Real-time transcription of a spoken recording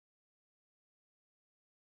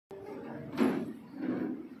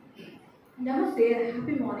Namaste and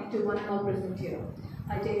happy morning to one and all present here.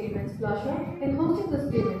 I take immense pleasure in hosting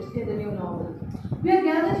this event in the new normal. We are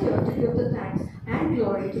gathered here to give the thanks and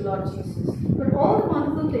glory to Lord Jesus for all the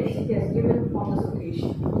wonderful things He has given on this occasion.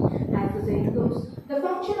 As the saying goes, the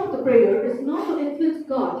function of the prayer is not to influence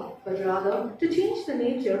God, but rather to change the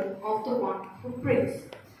nature of the one who prays.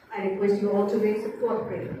 I request you all to raise a for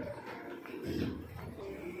prayer.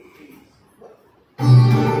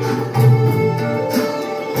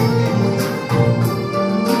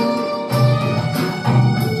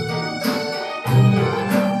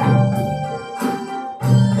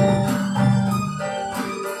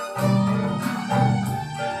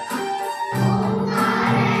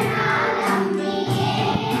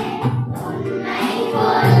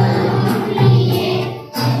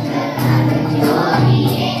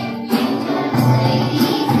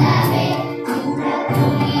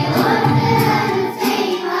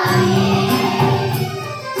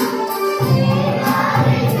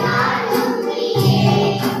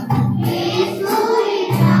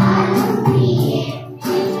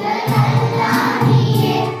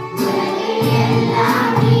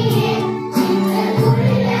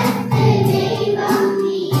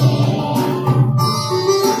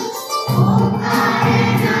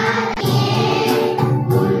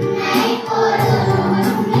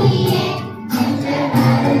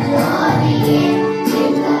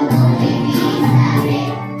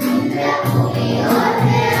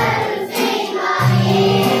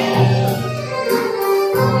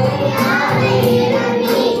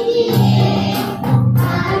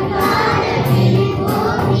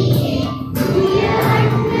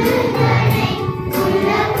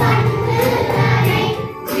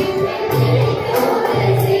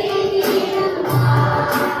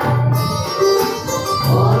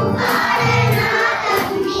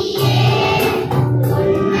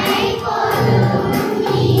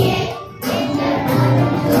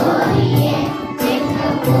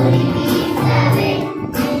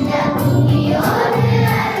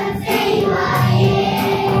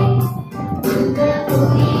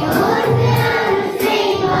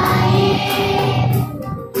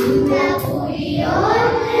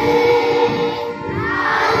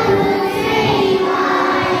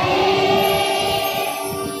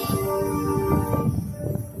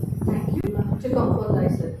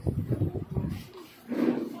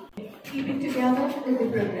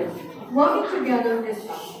 Working together is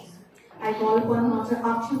success. I call upon Master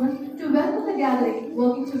Akshaman to welcome the gathering.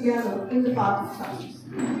 Working together is the path of success.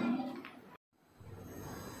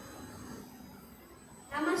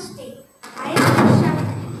 Namaste. I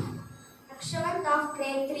am Akshaman of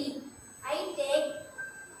grade 3. I take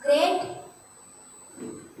great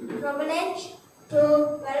privilege to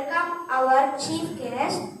welcome our chief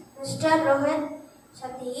guest, Mr. Rohit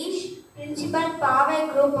Satish, Principal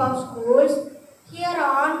Paavai Group of Schools, here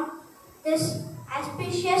on this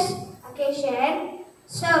auspicious occasion.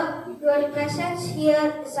 Sir, your presence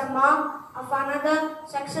here is a mark of another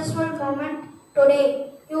successful moment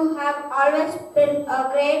today. You have always been a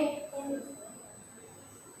great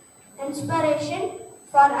inspiration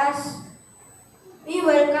for us. We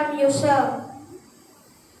welcome you, sir.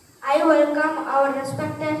 I welcome our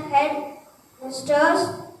respected head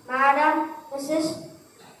misters, Madam Mrs.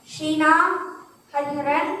 Sheena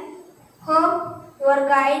Hariharan. Hope your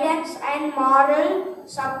guidance and moral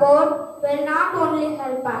support will not only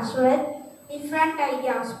help us with different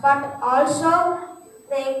ideas but also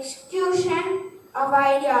the execution of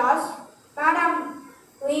ideas. Madam,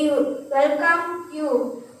 we welcome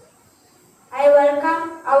you. I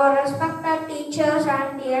welcome our respected teachers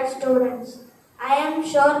and dear students. I am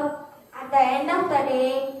sure at the end of the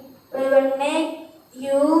day we will make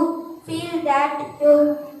you feel that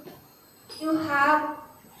you have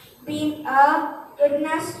been a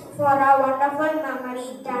witness for a wonderful memory.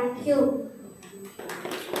 Thank you.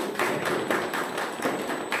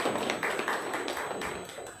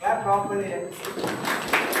 Clap properly.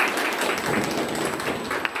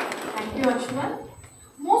 Thank you, Ashwan.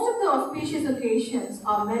 Most of the auspicious occasions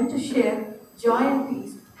are meant to share joy and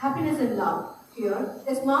peace, happiness and love. Here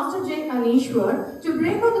is Master J. Anishwar to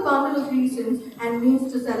bring out the bundle of reasons and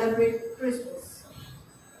means to celebrate Christmas.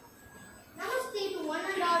 Namaste to one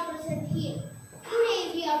and all present here.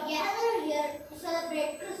 Today we are gathered here to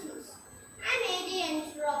celebrate Christmas. I'm AJ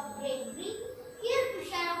Anishwar of grade 3, here to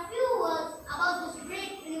share a few words about this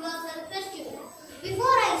great universal festival.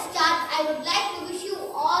 Before I start, I would like to wish you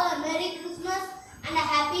all a Merry Christmas and a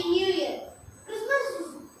Happy New Year. Christmas is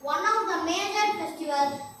one of the major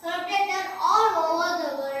festivals celebrated all over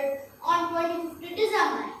the world on 25th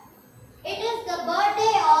December. It is the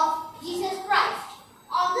birthday of Jesus Christ.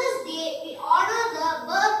 On this day, we honor the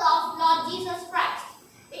birth of Lord Jesus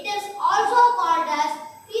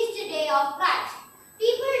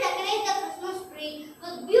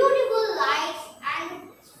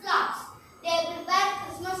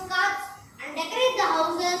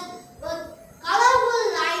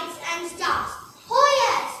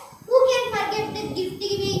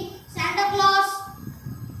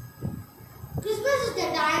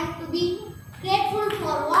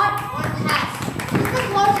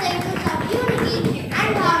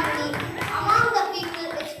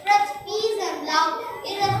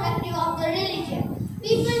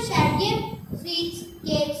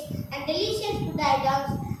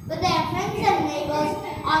believers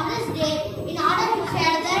on this day in order to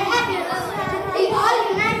share their happiness. We all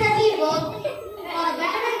unitedly work for the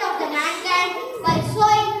betterment of the mankind by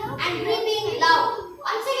sowing and reaping love.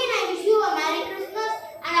 Once again, I wish you a Merry Christmas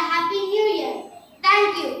and a Happy New Year.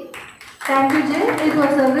 Thank you. Thank you, Jay. It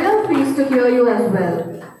was a real feast to hear you as well.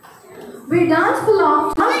 We dance for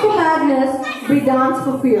laughter, dance for madness, we dance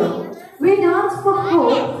for fear. We dance for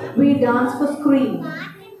hope, we dance for scream.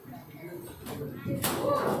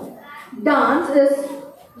 Dance is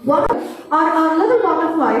one are our little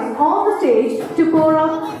butterflies on the stage to pour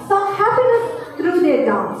out some happiness through their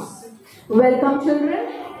dance. Welcome, children.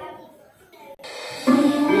 We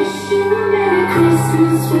wish you a Merry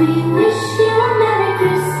Christmas. We wish you a Merry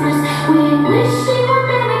Christmas. We wish you a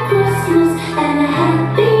Merry Christmas and a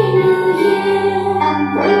Happy New Year.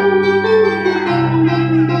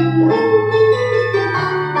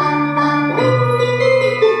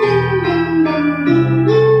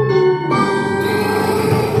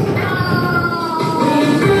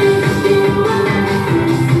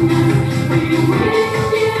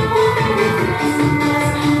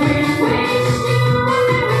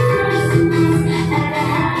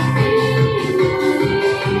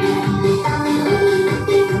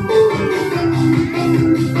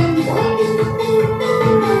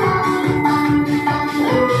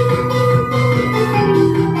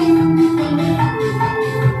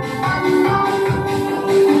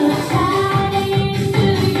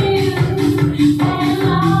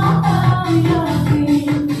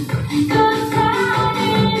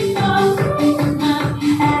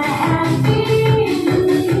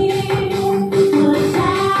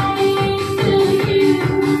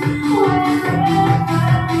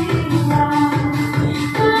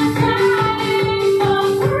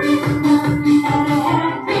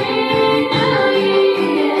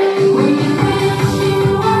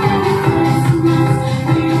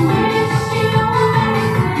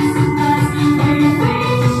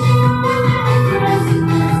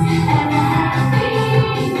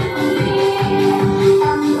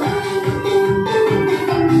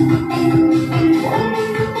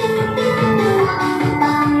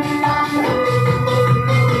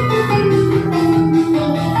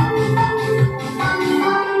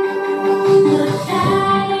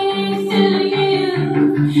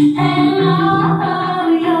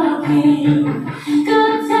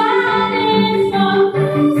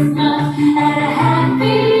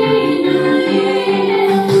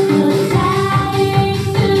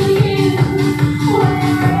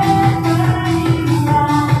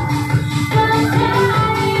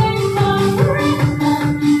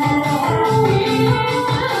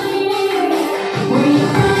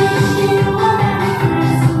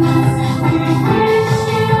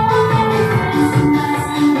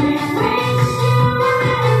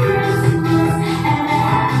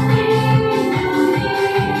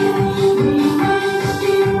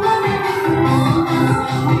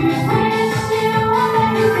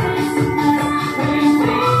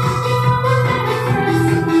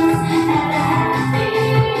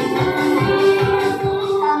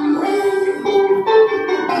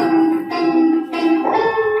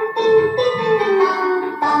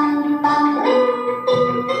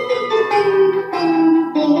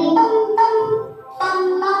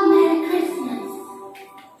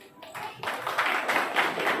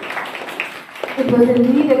 It was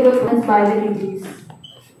indeed a good performance by the ladies.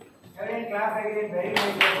 Everyone clap again, very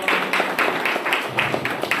nice.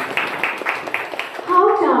 How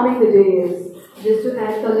charming the day is. Just to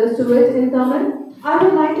add colors to it in Tamil, I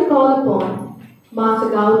would like to call upon Master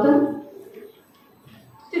Gautam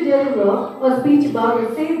to deliver a speech about the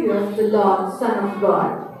Savior, the Lord, Son of God.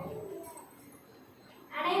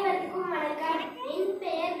 அனைவருக்கும் வணக்கம். என்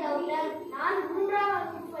பெயர் கௌதம். நான் 3ஆம்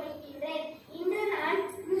வகுப்பு படிக்கின்றேன். இன்று நான்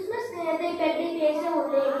Christmas தினத்தை பற்றி பேச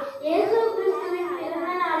உள்ளேன். இயேசு கிறிஸ்துவின்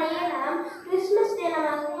பிறந்த நாளையே நாம் கிறிஸ்துமஸ்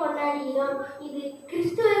தினமாக கொண்டாடுகிறோம். இது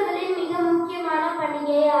கிறிஸ்துவர்களின் மிக முக்கியமான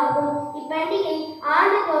பண்டிகையாகும். இப்பண்டிகை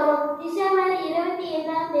ஆண்டுதோறும் டிசம்பர்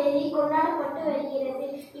 25ஆம் தேதி கொண்டாடப்பட்டு வருகிறது.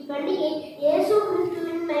 இப்பண்டிகை இயேசு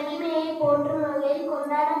கிறிஸ்துவின் மகிமையை போற்றும் வகையில்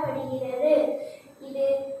கொண்டாடப்படுகிறது. இது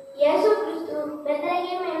இயேசு கிறிஸ்து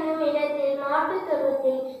பெத்லகேம் என்னும் இடத்தில் நாட்டுத்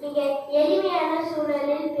தொழுவத்தில் மிக எளிமையான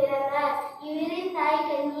சூழலில் பிறந்தார். இவரின் தாய்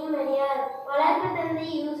கன்னி மரியார். வளர்ப்பு தந்தை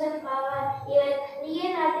யூசப் ஆவார். இவர் லியே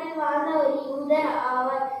நாட்டில் வாழ்ந்த ஒரு யூதர்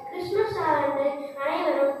ஆவார். கிறிஸ்துமஸ் ஆண்டு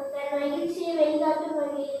அனைவரும் தன் மகிழ்ச்சியை வெளிக்காட்டும்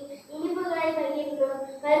வகையில் இனிப்புகளை பகிர்ந்தும்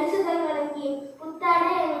பரிசுகள் வழங்கியும்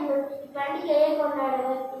புத்தாடை அணிந்தும் இப்பண்டிகையை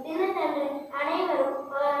கொண்டாடுவர். இத்தினத்தன்று அனைவரும்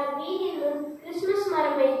அவரவர் வீட்டிலும் கிறிஸ்துமஸ்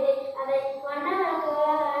மரம் வைத்து அதை வண்ண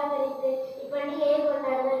விளக்குகளால் அலங்கரித்து இப்பண்டிகையை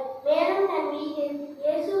கொண்டாடுவர். மேலும் தன் வீட்டில்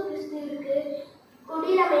இயேசு கிறிஸ்துவிற்கு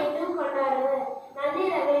குடில் அமைத்தும் கொண்டாடுவர்.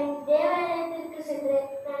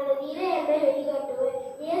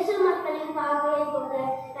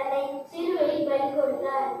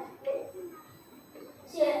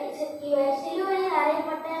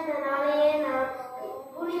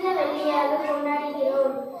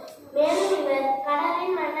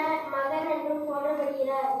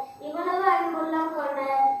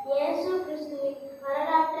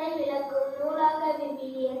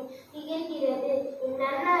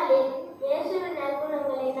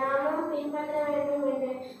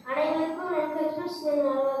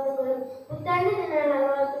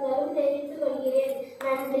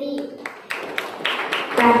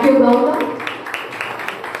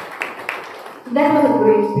 a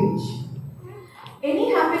great speech.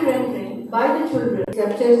 Any happy rendering by the children is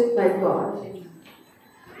accepted by God.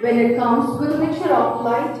 When it comes with a mixture of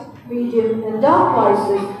light, medium, and dark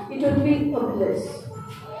voices, it would be a bliss.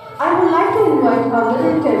 I would like to invite our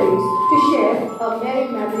little Terrys to share a Mary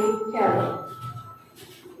Mary carol.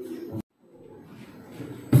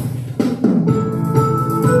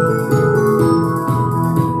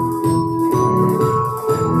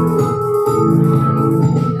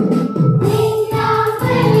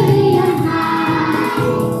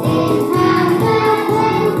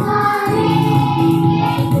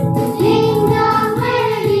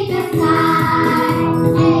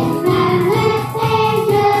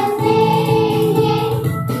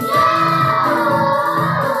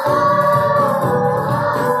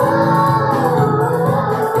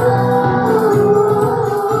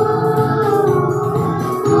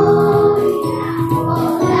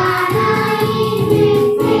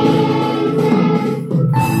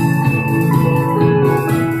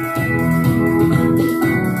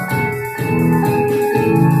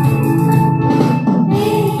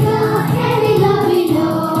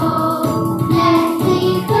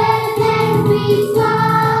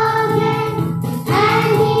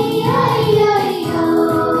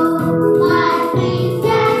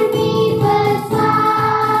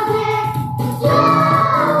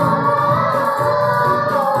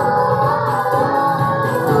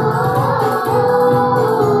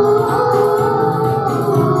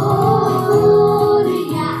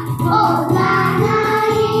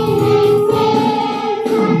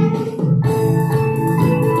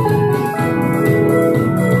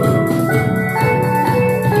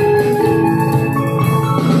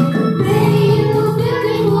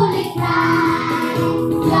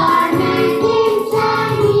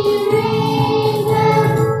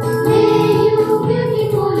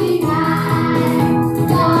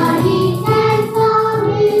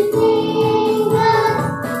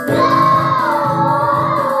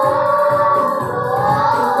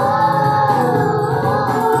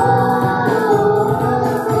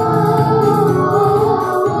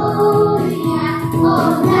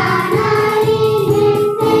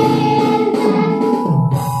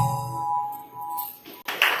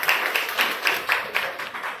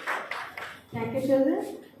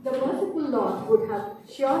 The merciful Lord would have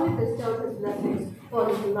surely bestowed his blessings for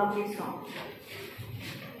this lovely song.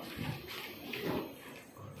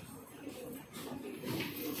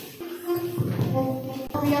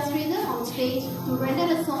 We are strangers on stage to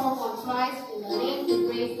render a song on Christ in the name to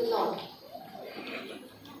praise the Lord.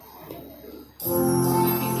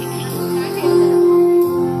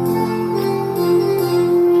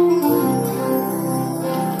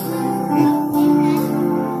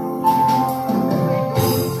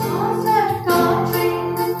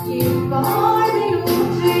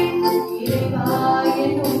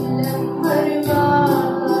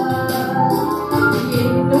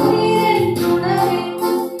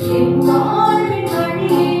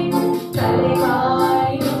 Salem.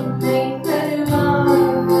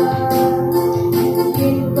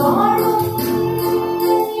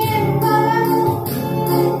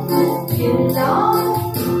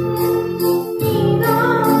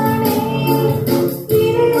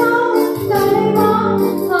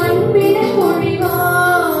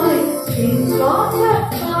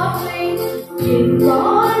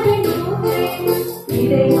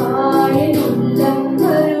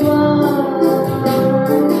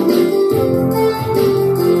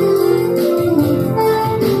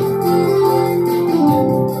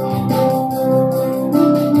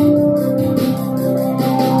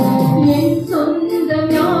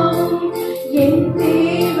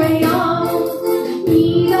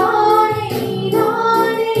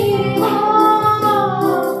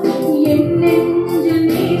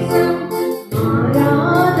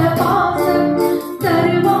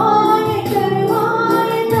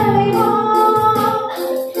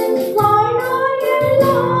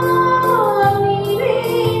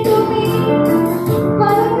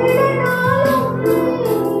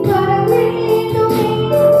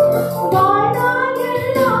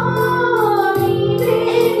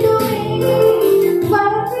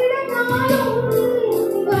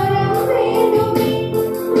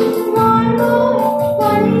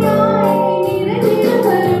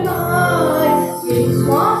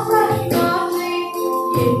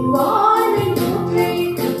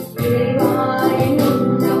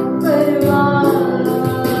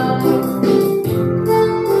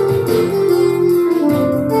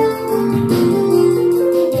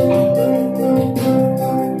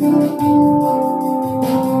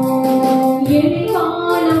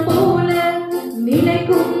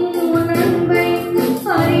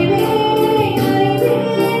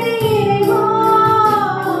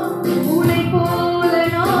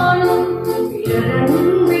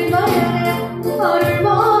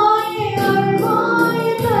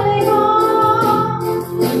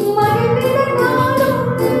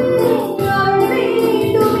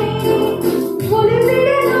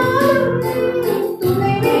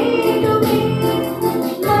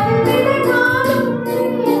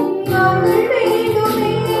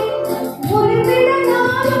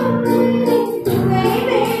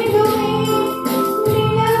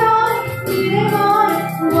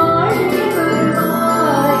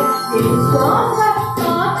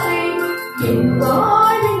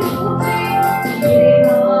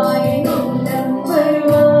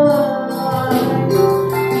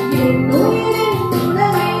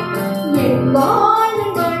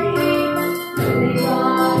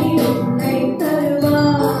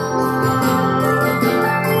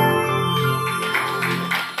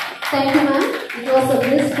 a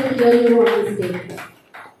bliss to hear you on this day.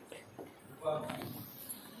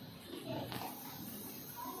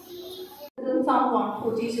 Isn't someone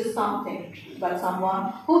who teaches something, but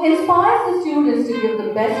someone who inspires the students to give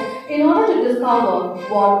the best in order to discover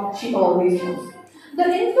what she always knows. The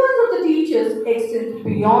influence of the teachers extends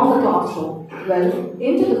beyond the classroom, well,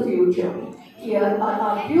 into the future. Here are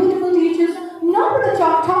our beautiful teachers, not with a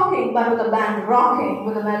chalk talking, but with a band rocking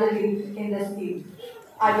with a melody in the speed.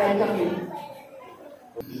 I welcome you.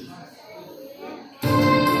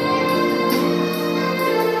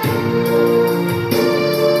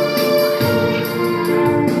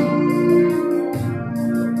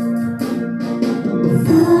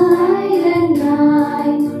 Silent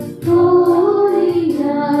night, holy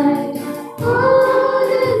night, all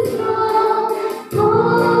is wrong,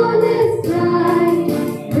 all is right.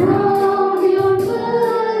 Round your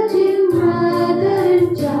virgin mother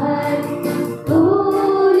and child,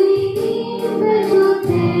 holy infant,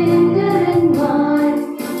 tender and mild,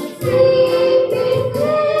 sleep in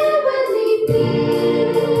heavenly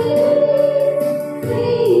peace,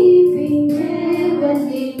 sleep in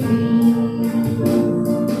heavenly peace.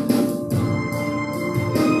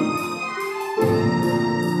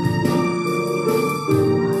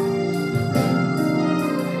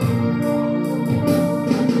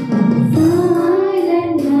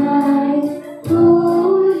 Silent night,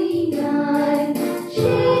 holy night,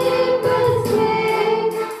 shepherds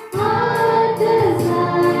wake, others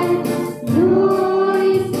hide,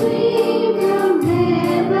 glory stream from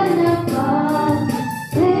heaven above,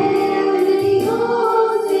 heavenly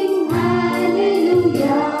hosts sing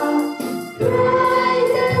hallelujah,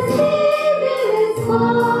 Christ the Savior is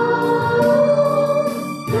born,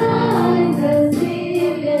 Christ the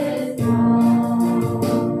Savior is born.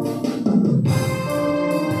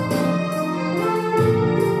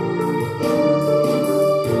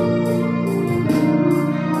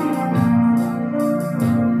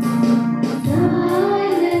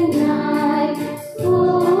 Silent night,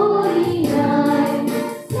 holy night,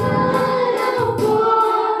 Son of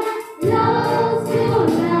God, lost your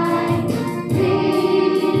light,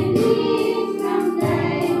 radiant beams from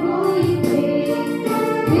thy holy face,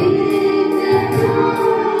 with the dawn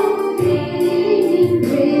of redeeming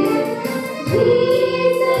grace,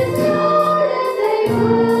 Jesus, Lord of thy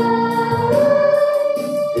word,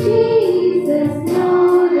 Jesus,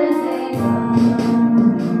 Lord of thy word.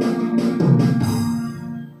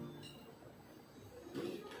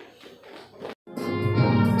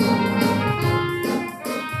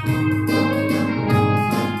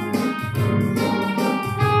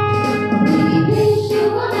 We wish you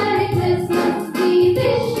a Merry Christmas. We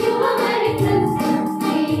wish you a Merry Christmas.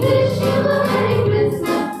 We wish you a Merry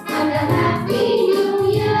Christmas and a Happy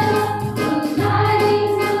New Year. Good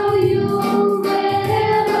tidings to you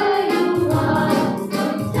wherever you are.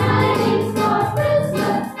 Good tidings for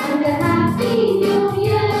Christmas and a Happy New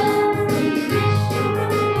Year. We wish you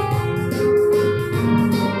a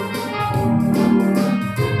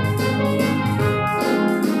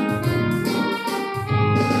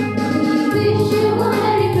We wish you a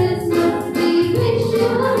Merry Christmas. We wish you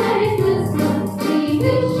a Merry Christmas. We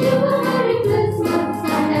wish you a Merry Christmas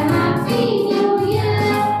and a Happy New Year.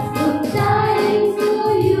 Good tidings to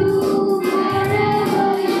you wherever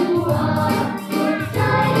you are. Good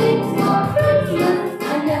tidings for Christmas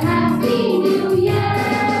and a Happy New Year.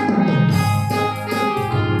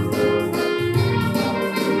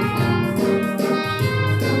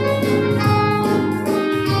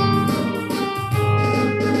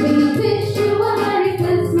 We wish you a Merry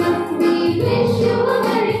Christmas. We wish you a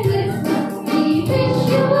Merry Christmas. We wish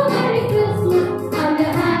you a Merry Christmas and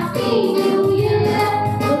a Happy New Year.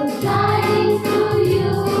 Good tidings to you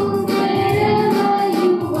wherever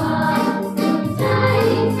you are. Good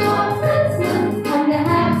tidings for Christmas and a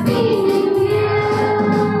Happy New Year.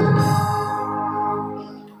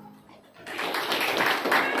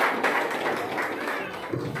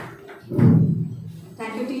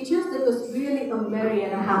 Thank you, teachers. That was really a merry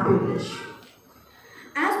and a happy wish.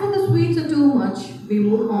 As when the sweets are too much, we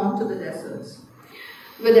move on to the desserts.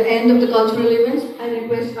 With the end of the cultural events, I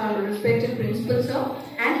request our respected principal sir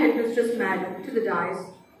and headmistress madam to the dais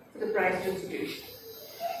for the prize distribution.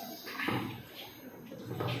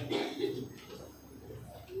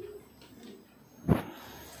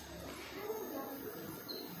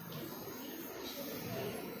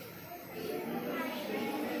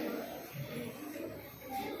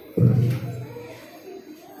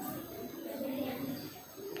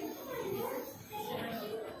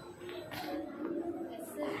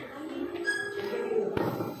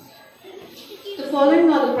 The following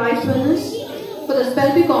are the prize winners for the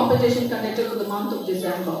spell bee competition conducted for the month of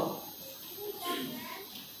December.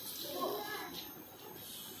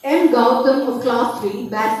 M. Gautam of Class 3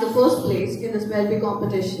 bags the first place in the spelling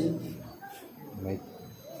competition.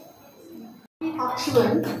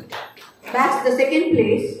 Akshwan bags the second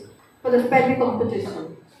place for the spelling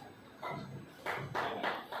competition.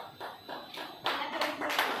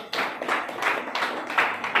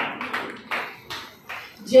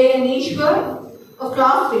 J. N. Ishwar of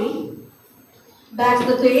Class 3 bags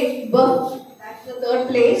the third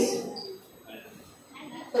place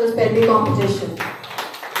for the spelling competition.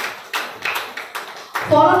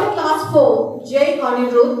 Followed by Class 4, J.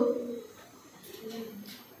 Anirudh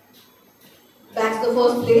bags the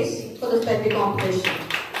first place for the spelling competition.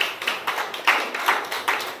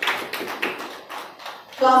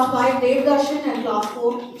 Class 5, Dev Darshan, and Class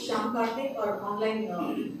 4, Sham Karthik are online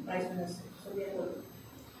prize winners. So we are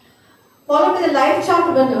followed by the live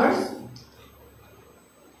chart winners.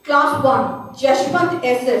 Class 1, Jashwant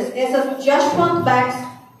SS Jashwant bags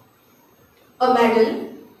a medal.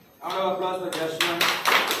 Round of applause for Jashwant.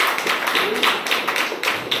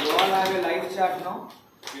 You all have a live chart now.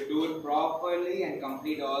 You do it properly and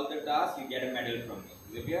complete all the tasks, you get a medal from me.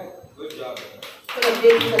 Olivia, good job. For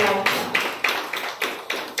updating the live chart.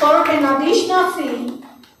 Followed by Nadishna Singh.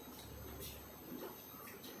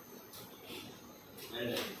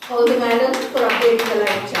 All the medals for updating the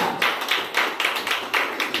live chart.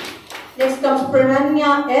 Next comes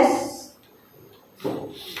Prananya S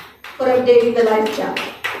for updating the live chat.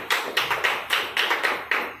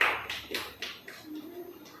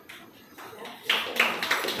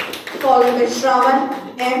 Followed by Shravan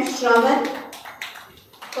M. Shravan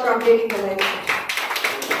for updating the live chat.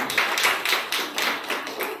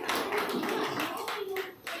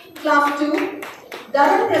 Class 2,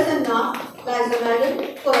 Darun Prasanna bags the medal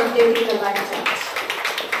for updating the live chat.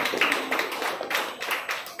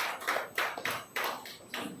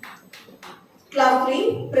 Class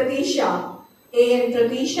 3, Pratisha, A.N.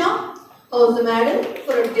 Pratisha holds the medal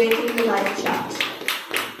for updating the live chat.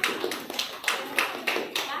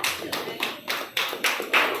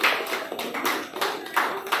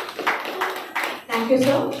 Thank you,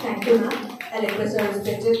 sir. Thank you, ma'am. I request our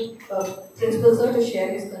respected principal, sir, to share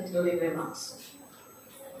his concluding remarks.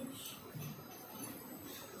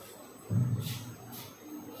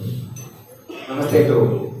 Namaste to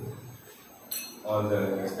all the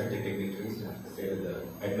respected dignitaries, the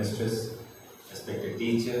headmistress, respected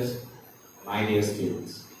teachers, my dear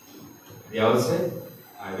students. At the outset,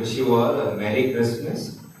 I wish you all a Merry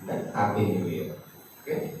Christmas and a Happy New Year.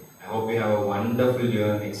 Okay? I hope you have a wonderful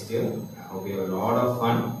year next year. I hope you have a lot of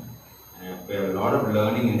fun and I hope you have a lot of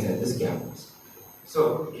learning inside this campus.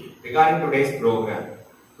 So, regarding today's program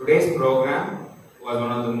was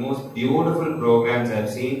one of the most beautiful programs I've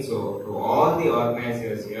seen. So, to all the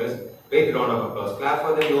organizers here, big round of applause. Clap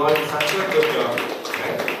for them. You all did such a good job.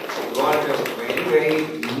 Right? You all did a very, very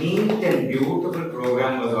neat and beautiful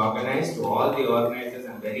program was organized. To all the organizers,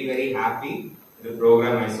 I'm very, very happy with the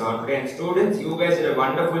program I saw today. And students, you guys did a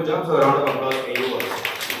wonderful job. So, a round of applause for you also.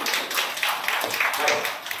 Right.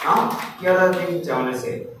 Now, here are the things I want to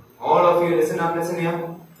say. All of you, listen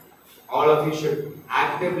here. All of you should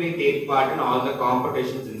actively take part in all the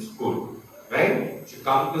competitions in school. Right? You should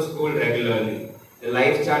come to school regularly. The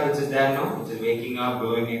life chart which is there now, which is waking up,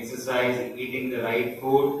 doing exercise, eating the right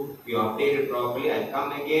food, you update it properly. I'll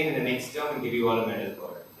come again in the next term and give you all a medal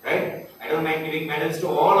for it. Right? I don't mind giving medals to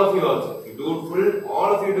all of you also. If you do it full,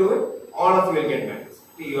 all of you do it, all of you will get medals.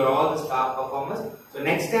 See, you are all the star performers. So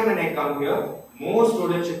next time when I come here, more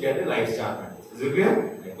students should get the life chart medals. Is it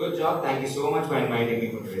clear? Good job. Thank you so much for inviting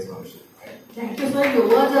me for today's function. Right? Thank you, sir. Your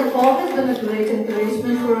words have always been a great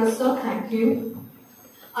encouragement for us, sir. Thank you.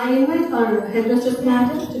 I invite our headmistress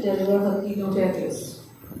madam to deliver her keynote address.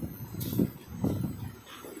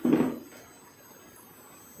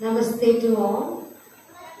 Namaste to all.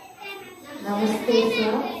 Namaste,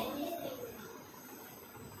 sir.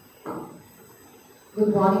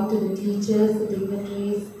 Good morning to the teachers, the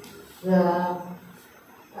dignitaries, the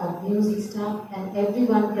music staff, and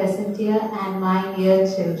everyone present here, and my dear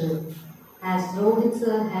children. As Rohit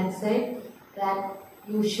sir had said, that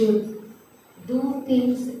you should do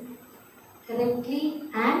things correctly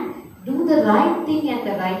and do the right thing at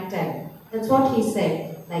the right time. That's what he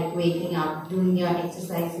said, like waking up, doing your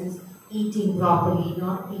exercises, eating properly,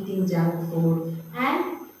 not eating junk food,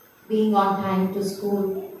 and being on time to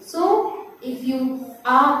school. So, if you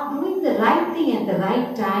are doing the right thing at the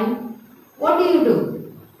right time, what do?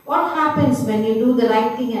 What happens when you do the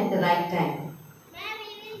right thing at the right time?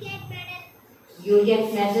 You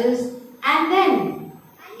get medals, and then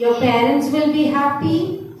your parents will be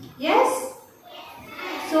happy. Yes?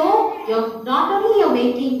 So not only you're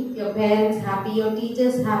making your parents happy, your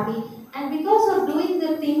teachers happy, and because of doing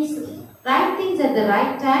the right things at the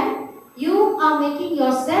right time, you are making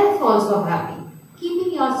yourself also happy,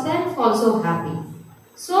 keeping yourself also happy.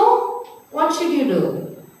 So what should you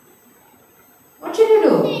do? What should you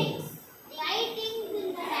do? Right things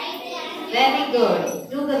in the right time. Very good.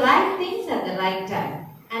 Do the right things at the right time.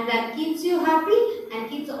 And that keeps you happy and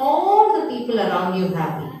keeps all the people around you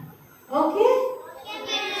happy. Okay?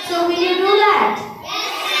 So will you do that?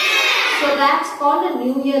 So that's called a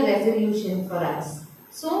New Year resolution for us.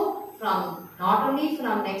 So not only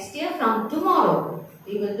from next year, from tomorrow,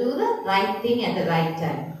 we will do the right thing at the right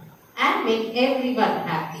time and make everyone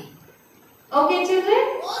happy. Okay,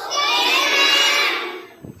 children?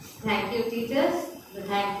 Thank you, teachers.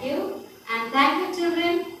 Thank you. And thank you,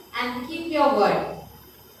 children. And keep your word.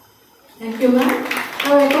 Thank you, ma'am.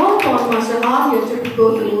 Now I call upon Master Arya to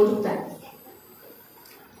propose the vote of thanks.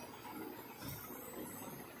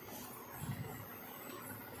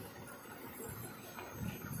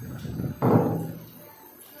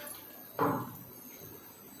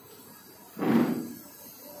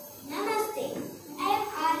 Namaste. I am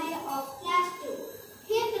Arya of class 2,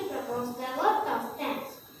 here to propose the vote of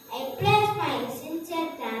thanks. I place my sincere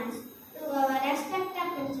thanks to our respected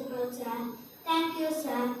principal sir. Thank you,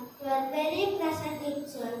 sir. Your very present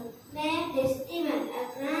itself made this event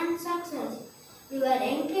a grand success. Your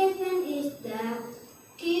encouragement is the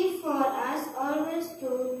key for us always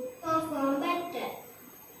to perform better.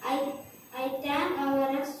 I thank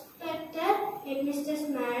our respected headmistress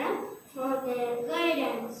madam for their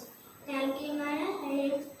guidance. Thank you, madam.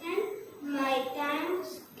 I extend my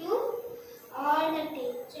thanks to all the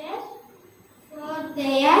teachers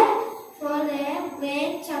for their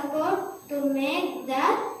great support to make the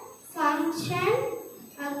function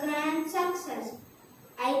a grand success.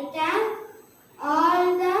 I thank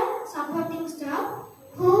all the supporting staff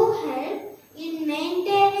who helped in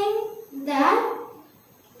maintaining the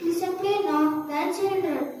discipline of the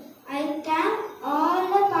children. I thank all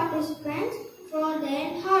the participants for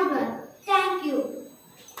their hard work. Thank you.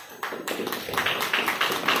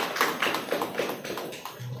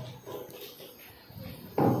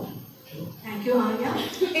 Thank you, Arya.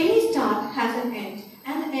 Any start has an end,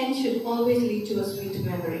 and the end should always lead to a sweet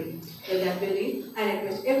memory. With that belief, I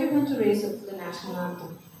request everyone to raise up the national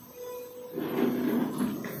anthem.